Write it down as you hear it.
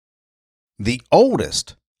The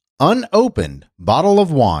oldest unopened bottle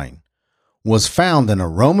of wine was found in a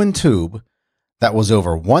Roman tube that was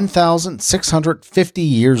over 1,650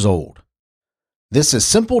 years old. This is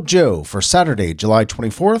Simple Joe for Saturday, July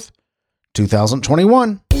 24th,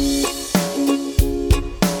 2021.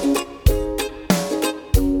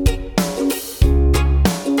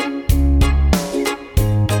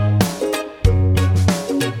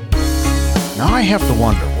 Now I have to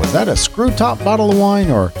wonder, was that a screw top bottle of wine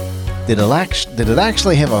or did it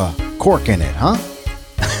actually have a cork in it, huh?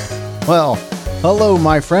 Well, hello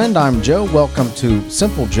my friend, I'm Joe. Welcome to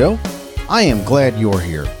Simple Joe. I am glad you're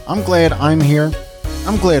here. I'm glad I'm here.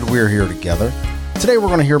 I'm glad we're here together. Today we're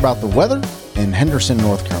going to hear about the weather in Henderson,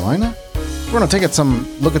 North Carolina. We're going to take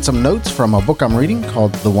look at some notes from a book I'm reading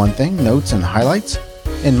called The One Thing, Notes and Highlights,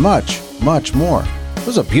 and much, much more. It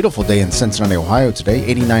was a beautiful day in Cincinnati, Ohio today.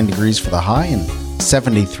 89 degrees for the high and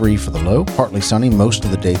 73 for the low. Partly sunny most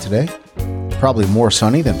of the day today. Probably more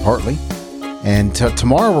sunny than partly. And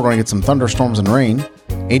tomorrow we're going to get some thunderstorms and rain.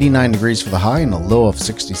 89 degrees for the high and a low of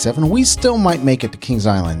 67. We still might make it to Kings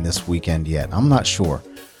Island this weekend yet. I'm not sure.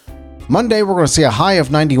 Monday we're going to see a high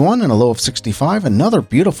of 91 and a low of 65. Another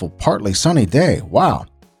beautiful partly sunny day. Wow.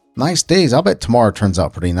 Nice days. I'll bet tomorrow turns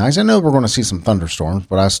out pretty nice. I know we're going to see some thunderstorms,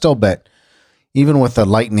 but I still bet even with the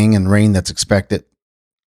lightning and rain that's expected,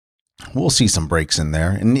 we'll see some breaks in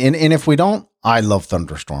there. And if we don't, I love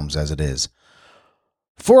thunderstorms as it is.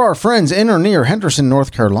 For our friends in or near Henderson,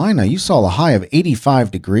 North Carolina, you saw a high of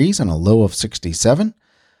 85 degrees and a low of 67.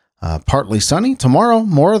 Partly sunny. Tomorrow,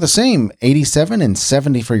 more of the same. 87 and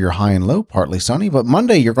 70 for your high and low. Partly sunny. But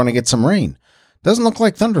Monday, you're going to get some rain. Doesn't look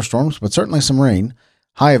like thunderstorms, but certainly some rain.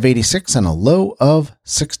 High of 86 and a low of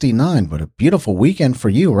 69. But a beautiful weekend for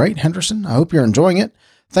you, right, Henderson? I hope you're enjoying it.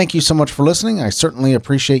 Thank you so much for listening. I certainly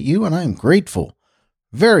appreciate you, and I am grateful,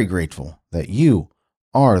 very grateful, that you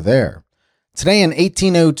are there. Today in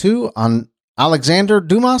 1802, Alexander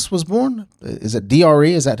Dumas was born. Is it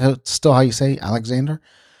D-R-E? Is that still how you say Alexander?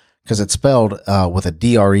 Because it's spelled with a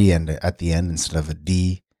D-R-E at the end instead of a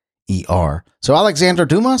D-E-R. So Alexander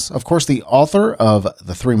Dumas, of course, the author of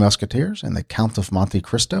The Three Musketeers and The Count of Monte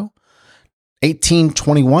Cristo.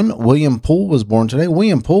 1821, William Poole was born today.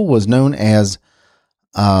 William Poole was known as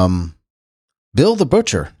Bill the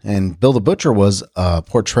Butcher, and Bill the Butcher was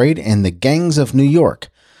portrayed in The Gangs of New York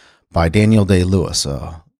by Daniel Day-Lewis,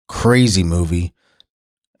 a crazy movie.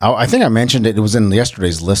 I think I mentioned it. It was in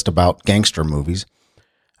yesterday's list about gangster movies.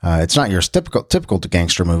 It's not your typical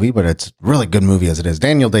gangster movie, but it's a really good movie as it is.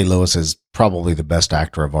 Daniel Day-Lewis is probably the best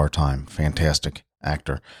actor of our time. Fantastic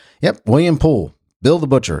actor. Yep, William Poole, Bill the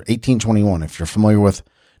Butcher, 1821. If you're familiar with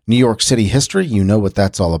New York City history, you know what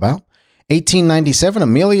that's all about. 1897,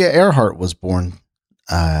 Amelia Earhart was born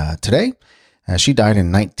today. She died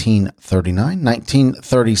in 1939.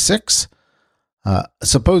 1936,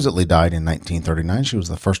 supposedly died in 1939. She was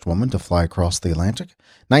the first woman to fly across the Atlantic.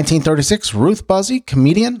 1936, Ruth Buzzi,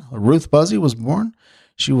 comedian. Ruth Buzzi was born.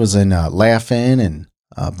 She was in Laugh-In and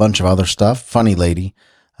a bunch of other stuff. Funny lady.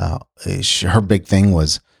 Her big thing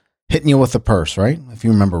was hitting you with the purse, right? If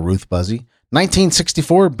you remember Ruth Buzzi.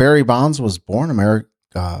 1964, Barry Bonds was born.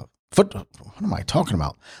 What am I talking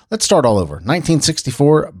about? Let's start all over.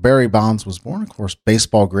 1964, Barry Bonds was born. Of course,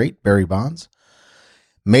 baseball great, Barry Bonds.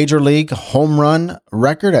 Major League home run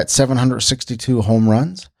record at 762 home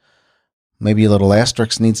runs. Maybe a little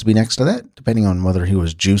asterisk needs to be next to that, depending on whether he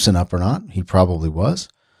was juicing up or not. He probably was.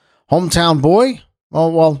 Hometown boy.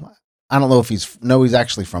 Well, I don't know if he's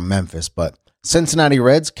actually from Memphis, but Cincinnati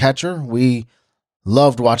Reds catcher. We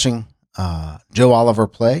loved watching Joe Oliver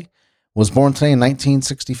play. Was born today in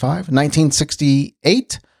 1965.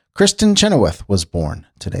 1968, Kristin Chenoweth was born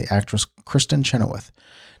today. Actress Kristin Chenoweth.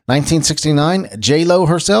 1969, J-Lo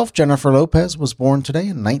herself, Jennifer Lopez, was born today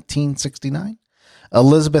in 1969.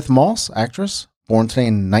 Elizabeth Moss, actress, born today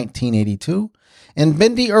in 1982. And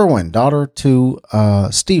Bindi Irwin, daughter to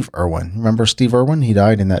Steve Irwin. Remember Steve Irwin? He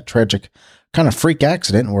died in that tragic kind of freak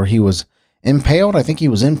accident where he was impaled. I think he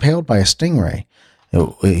was impaled by a stingray.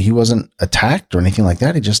 He wasn't attacked or anything like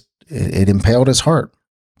that. It impaled his heart.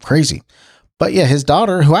 Crazy. But yeah, his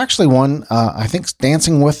daughter, who actually won, I think,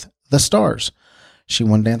 Dancing with the Stars. She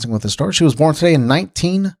won Dancing with the Stars. She was born today in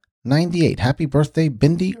 1998. Happy birthday,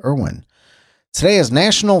 Bindi Irwin. Today is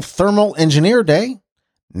National Thermal Engineer Day.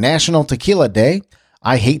 National Tequila Day.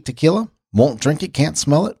 I hate tequila. Won't drink it. Can't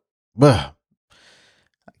smell it. Ugh.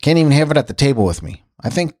 Can't even have it at the table with me. I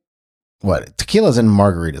think, tequila's in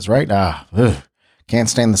margaritas, right? Can't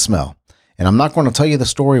stand the smell. And I'm not going to tell you the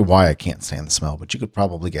story why I can't stand the smell, but you could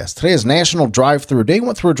probably guess. Today is National Drive-Thru Day.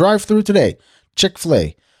 Went through a drive-thru today.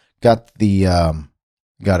 Chick-fil-A got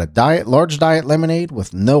a large diet lemonade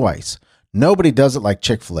with no ice. Nobody does it like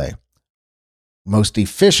Chick-fil-A. Most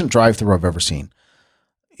efficient drive-thru I've ever seen.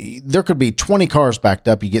 There could be 20 cars backed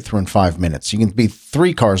up. You get through in 5 minutes. You can be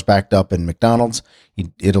 3 cars backed up in McDonald's.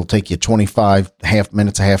 It'll take you 25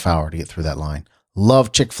 minutes, a half hour to get through that line.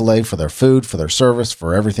 Love Chick-fil-A for their food, for their service,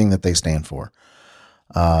 for everything that they stand for.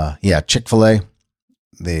 Chick-fil-A,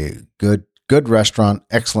 the good restaurant,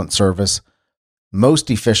 excellent service, most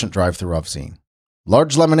efficient drive-thru I've seen.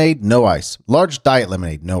 Large lemonade, no ice. Large diet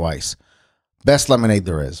lemonade, no ice. Best lemonade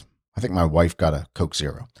there is. I think my wife got a Coke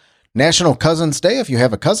Zero. National Cousins Day. If you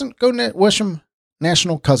have a cousin, go wish them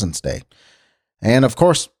National Cousins Day. And of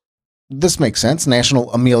course, this makes sense.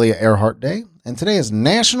 National Amelia Earhart Day. And today is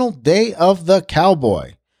National Day of the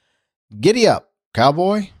Cowboy. Giddy up,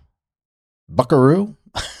 cowboy. Buckaroo.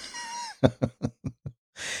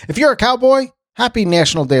 If you're a cowboy, happy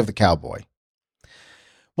National Day of the Cowboy.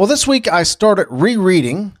 Well, this week I started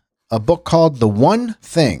rereading a book called The One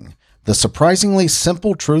Thing, The Surprisingly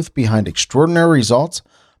Simple Truth Behind Extraordinary Results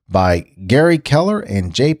by Gary Keller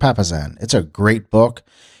and Jay Papasan. It's a great book.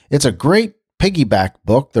 It's a great piggyback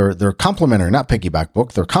book. They're complementary, not piggyback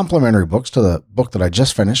book. They're complementary books to the book that I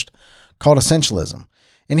just finished called Essentialism.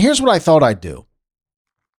 And here's what I thought I'd do.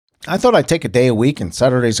 I thought I'd take a day a week, and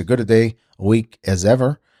Saturday's as good a day a week as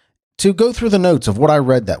ever, to go through the notes of what I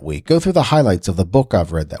read that week, go through the highlights of the book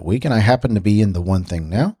I've read that week, and I happen to be in The One Thing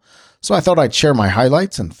now. So I thought I'd share my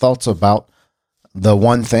highlights and thoughts about The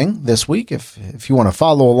One Thing this week. If you want to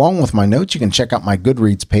follow along with my notes, you can check out my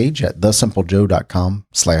Goodreads page at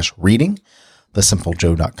thesimplejoe.com/reading,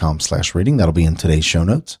 thesimplejoe.com/reading. That'll be in today's show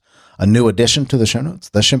notes. A new addition to the show notes,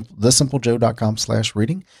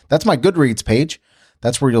 thesimplejoe.com/reading. That's my Goodreads page.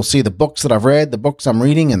 That's where you'll see the books that I've read, the books I'm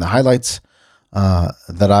reading, and the highlights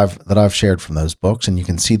that I've shared from those books. And you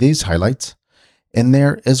can see these highlights in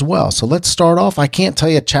there as well. So let's start off. I can't tell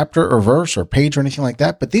you a chapter or verse or page or anything like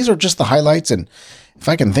that, but these are just the highlights. And if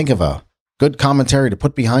I can think of a good commentary to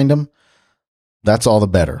put behind them, that's all the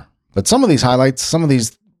better. But some of these highlights, some of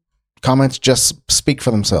these comments just speak for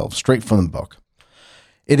themselves, straight from the book.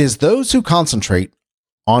 It is those who concentrate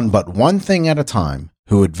on but one thing at a time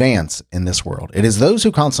who advance in this world. It is those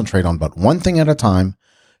who concentrate on but one thing at a time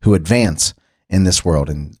who advance in this world.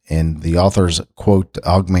 And the author's quote,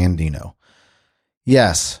 Og Mandino.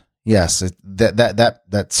 Yes,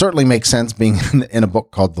 that certainly makes sense being in a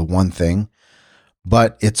book called The One Thing,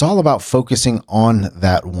 but it's all about focusing on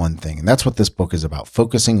that one thing. And that's what this book is about,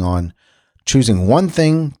 focusing on choosing one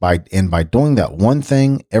thing by doing that one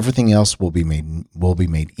thing, everything else will be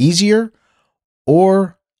made easier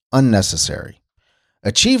or unnecessary.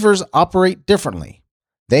 Achievers operate differently.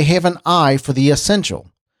 They have an eye for the essential.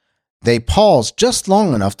 They pause just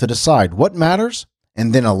long enough to decide what matters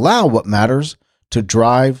and then allow what matters to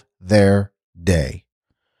drive their day.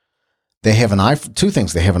 They have an eye for two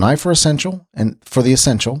things. They have an eye for essential and for the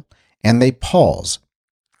essential, and they pause.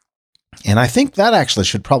 And I think that actually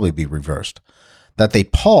should probably be reversed. That they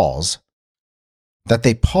pause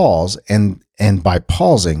and by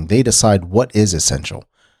pausing, they decide what is essential.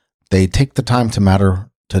 They take the time to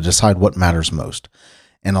decide what matters most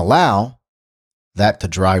and allow that to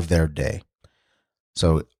drive their day.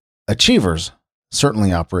 So achievers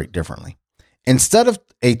certainly operate differently. Instead of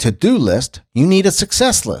a to-do list, you need a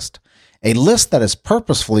success list, a list that is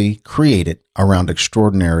purposefully created around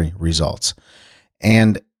extraordinary results.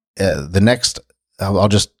 And I'll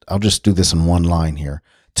just do this in one line here.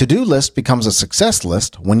 To-do list becomes a success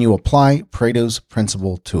list when you apply Pareto's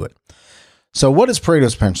principle to it. So what is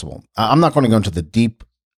Pareto's principle? I'm not going to go into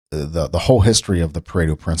the whole history of the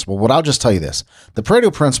Pareto principle, but I'll just tell you this. The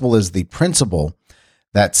Pareto principle is the principle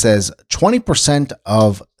that says 20%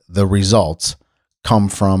 of the results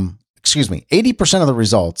 80% of the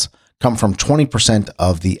results come from 20%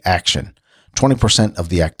 of the action, 20% of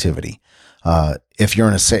the activity. If you're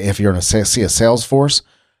in a sales force,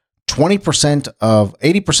 80%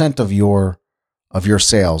 of your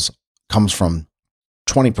sales comes from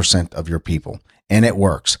 20% of your people, and it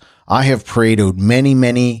works. I have Paretoed many,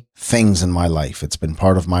 many things in my life. It's been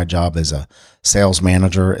part of my job as a sales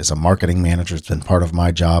manager, as a marketing manager. It's been part of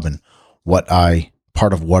my job and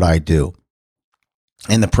part of what I do.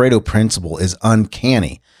 And the Pareto principle is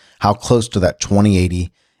uncanny how close to that 20-80,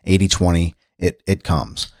 80-20 it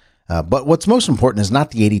comes. But what's most important is not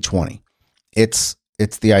the 80-20. It's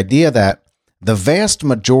the idea that the vast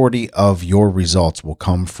majority of your results will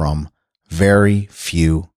come from very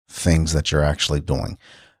few things that you're actually doing.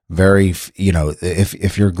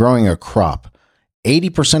 If you're growing a crop,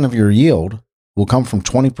 80% of your yield will come from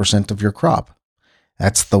 20% of your crop.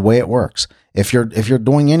 That's the way it works. If you're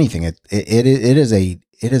doing anything, it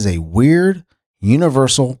is a weird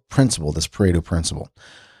universal principle, this Pareto principle.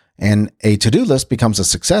 And a to-do list becomes a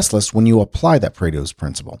success list when you apply that Pareto's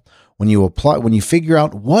principle. When you figure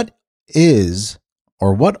out what is,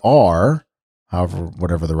 or what are,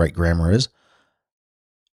 whatever the right grammar is,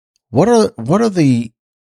 what are the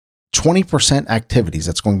 20% activities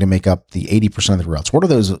that's going to make up the 80% of the results?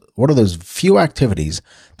 What are those few activities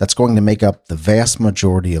that's going to make up the vast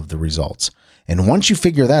majority of the results? And once you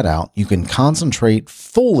figure that out, you can concentrate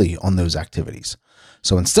fully on those activities.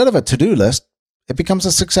 So instead of a to-do list, it becomes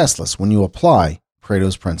a success list when you apply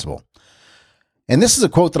Pareto's principle. And this is a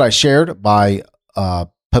quote that I shared by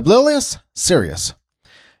Publilius Sirius.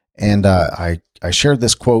 And I shared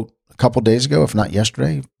this quote a couple days ago, if not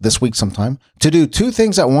yesterday, this week sometime. To do two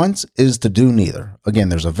things at once is to do neither. Again,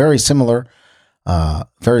 there's a very similar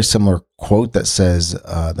quote that says,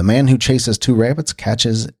 the man who chases two rabbits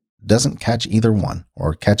doesn't catch either one,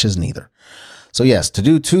 or catches neither. So yes, to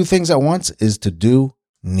do two things at once is to do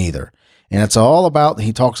neither. And it's all about,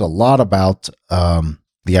 he talks a lot about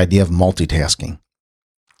the idea of multitasking.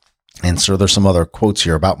 And so there's some other quotes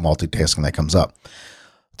here about multitasking that comes up.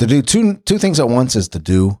 To do two things at once is to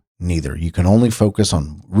do neither. You can only focus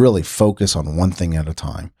on one thing at a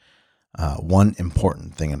time, one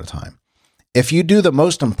important thing at a time. If you do the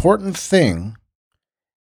most important thing,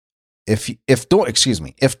 if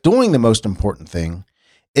doing the most important thing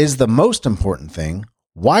is the most important thing,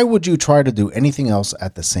 why would you try to do anything else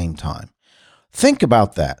at the same time? Think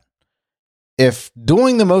about that. If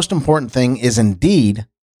doing the most important thing is indeed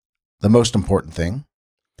the most important thing,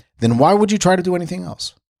 then why would you try to do anything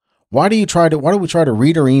else? Why do we try to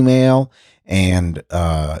read our email and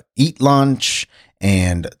eat lunch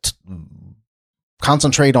and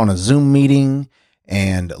concentrate on a Zoom meeting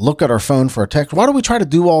and look at our phone for a text? Why do we try to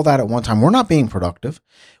do all that at one time? We're not being productive.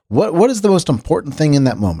 What is the most important thing in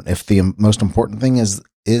that moment? If the most important thing is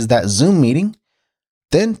that Zoom meeting,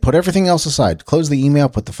 then put everything else aside. Close the email,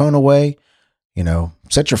 put the phone away,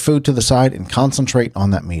 set your food to the side and concentrate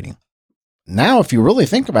on that meeting. Now, if you really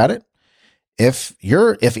think about it, if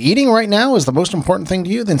eating right now is the most important thing to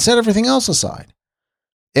you, then set everything else aside.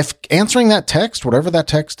 If answering that text, whatever that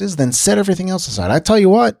text is, then set everything else aside. I tell you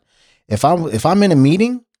what, if I'm in a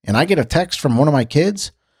meeting and I get a text from one of my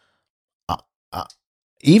kids,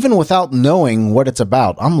 even without knowing what it's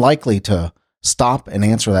about, I'm likely to stop and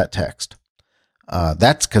answer that text.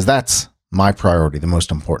 That's because that's my priority, the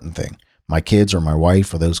most important thing. My kids or my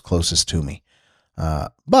wife or those closest to me.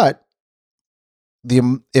 But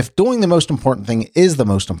if doing the most important thing is the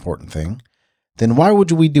most important thing, then why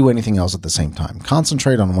would we do anything else at the same time?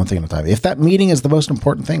 Concentrate on one thing at a time. If that meeting is the most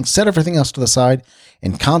important thing, set everything else to the side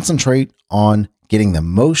and concentrate on getting the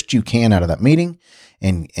most you can out of that meeting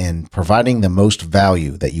and providing the most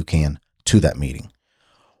value that you can to that meeting.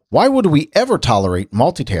 Why would we ever tolerate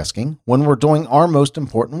multitasking when we're doing our most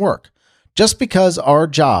important work? Just because our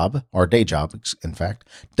day job, in fact,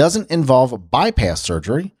 doesn't involve bypass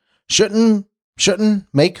surgery, shouldn't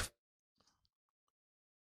make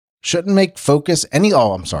focus any.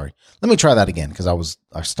 Oh, I'm sorry. Let me try that again because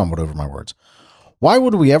I stumbled over my words. Why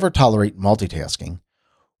would we ever tolerate multitasking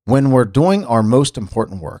when we're doing our most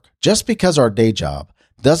important work? Just because our day job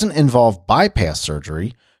doesn't involve bypass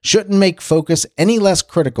surgery shouldn't make focus any less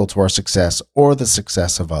critical to our success or the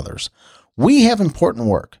success of others. We have important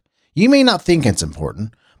work. You may not think it's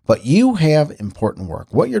important, but you have important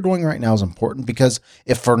work. What you're doing right now is important because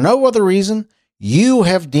if for no other reason, you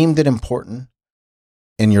have deemed it important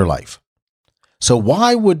in your life. So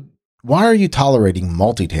why are you tolerating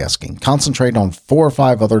multitasking? Concentrate on 4 or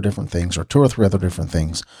 5 other different things or 2 or 3 other different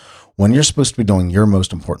things when you're supposed to be doing your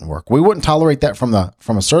most important work. We wouldn't tolerate that from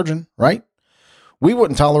a surgeon, right? We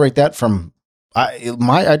wouldn't tolerate that from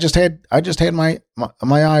I just had my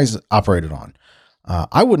eyes operated on.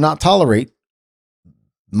 I would not tolerate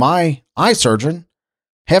my eye surgeon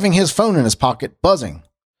having his phone in his pocket buzzing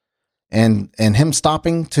and him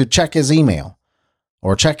stopping to check his email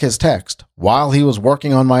or check his text while he was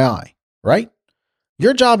working on my eye, right?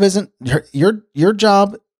 Your job your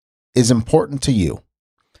job is important to you.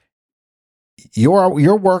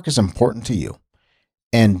 Your work is important to you.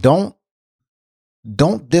 And don't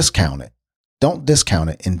discount it. Don't discount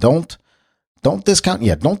it and don't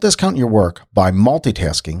discount your work by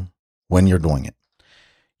multitasking when you're doing it.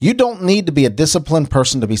 You don't need to be a disciplined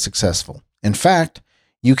person to be successful. In fact,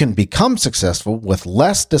 you can become successful with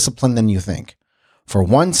less discipline than you think. For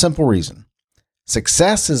one simple reason.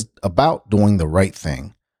 Success is about doing the right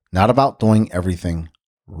thing, not about doing everything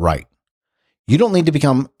right. You don't need to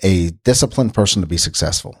become a disciplined person to be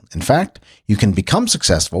successful. In fact, you can become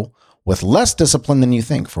successful with less discipline than you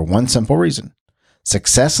think for one simple reason.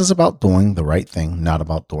 Success is about doing the right thing, not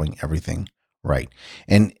about doing everything right.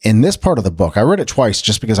 And in this part of the book, I read it twice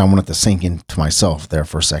just because I wanted to sink into myself there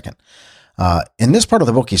for a second. In this part of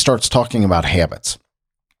the book, he starts talking about habits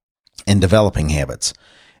and developing habits.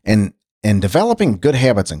 And developing good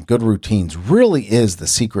habits and good routines really is the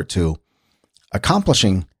secret to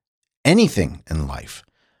accomplishing anything in life.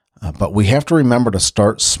 But we have to remember to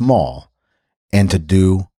start small and to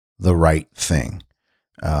do the right thing.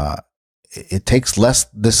 It takes less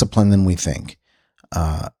discipline than we think.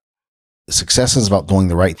 Success is about doing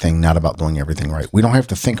the right thing, not about doing everything right. We don't have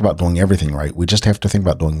to think about doing everything right. We just have to think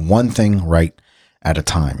about doing one thing right at a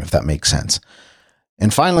time, if that makes sense.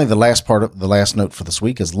 And finally, the last note for this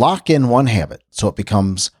week is lock in one habit so it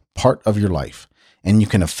becomes part of your life. And you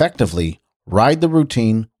can effectively ride the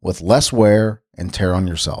routine with less wear and tear on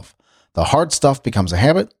yourself. The hard stuff becomes a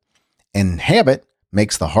habit, and habit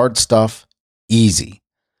makes the hard stuff easy.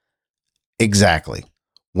 Exactly.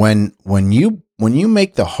 When you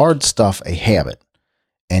make the hard stuff a habit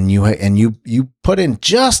and you put in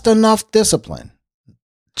just enough discipline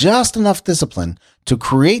to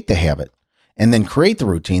create the habit and then create the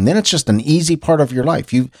routine, then it's just an easy part of your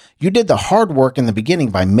life. You did the hard work in the beginning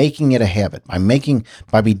by making it a habit, by being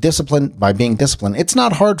disciplined. It's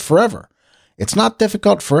not hard forever. It's not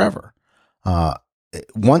difficult forever.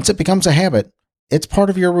 Once it becomes a habit, it's part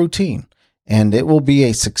of your routine, and it will be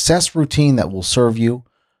a success routine that will serve you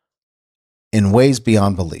in ways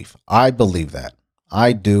beyond belief. I believe that.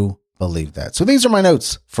 I do believe that. So these are my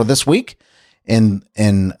notes for this week in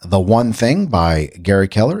The One Thing by Gary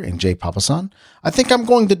Keller and Jay Papasan. I think I'm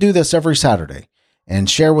going to do this every Saturday and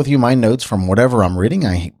share with you my notes from whatever I'm reading.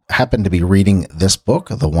 I happen to be reading this book,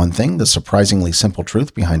 The One Thing, The Surprisingly Simple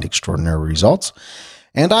Truth Behind Extraordinary Results,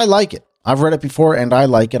 and I like it. I've read it before and I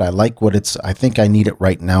like it. I like I think I need it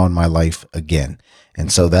right now in my life again.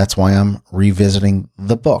 And so that's why I'm revisiting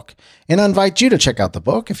the book. And I invite you to check out the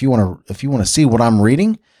book if you want to see what I'm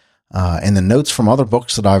reading and the notes from other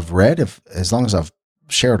books that I've read, as long as I've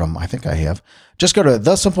shared them. I think I have. Just go to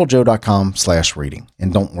thesimplejoe.com/reading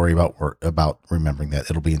and don't worry about remembering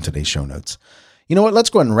that. It'll be in today's show notes. You know what?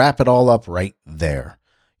 Let's go ahead and wrap it all up right there.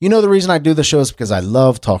 You know, the reason I do the show is because I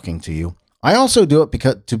love talking to you. I also do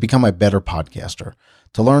it to become a better podcaster,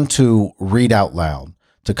 to learn to read out loud,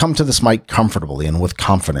 to come to this mic comfortably and with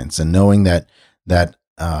confidence, and knowing that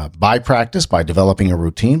by practice, by developing a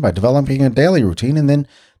routine, by developing a daily routine, and then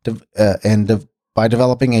by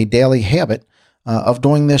developing a daily habit of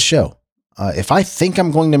doing this show. If I think I'm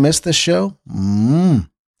going to miss this show,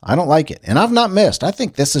 I don't like it. And I've not missed. I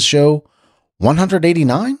think this is show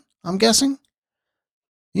 189, I'm guessing.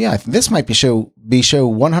 Yeah, this might be show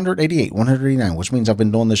 188, 189, which means I've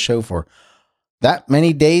been doing this show for that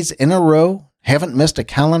many days in a row. Haven't missed a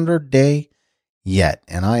calendar day yet.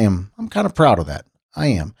 And I'm kind of proud of that. I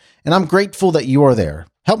am. And I'm grateful that you are there.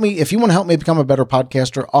 Help me. If you want to help me become a better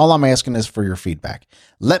podcaster, all I'm asking is for your feedback.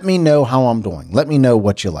 Let me know how I'm doing. Let me know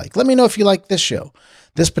what you like. Let me know if you like this show,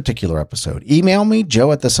 this particular episode. Email me,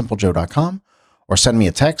 joe@thesimplejoe.com, or send me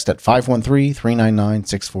a text at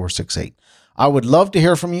 513-399-6468. I would love to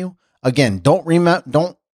hear from you. Again, don't worry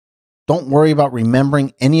about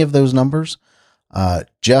remembering any of those numbers.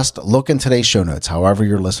 Just look in today's show notes, however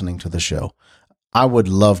you're listening to the show. I would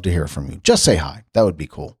love to hear from you. Just say hi. That would be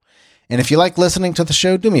cool. And if you like listening to the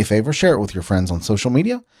show, do me a favor, share it with your friends on social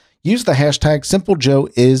media. Use the hashtag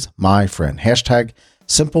 #SimpleJoeIsMyFriend. Hashtag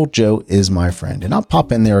 #SimpleJoeIsMyFriend. And I'll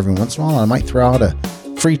pop in there every once in a while. I might throw out a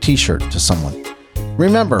free t-shirt to someone.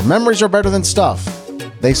 Remember, memories are better than stuff.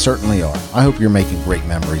 They certainly are. I hope you're making great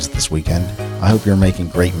memories this weekend. I hope you're making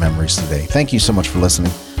great memories today. Thank you so much for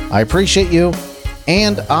listening. I appreciate you,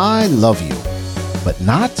 and I love you, but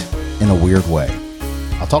not in a weird way.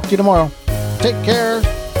 I'll talk to you tomorrow. Take care.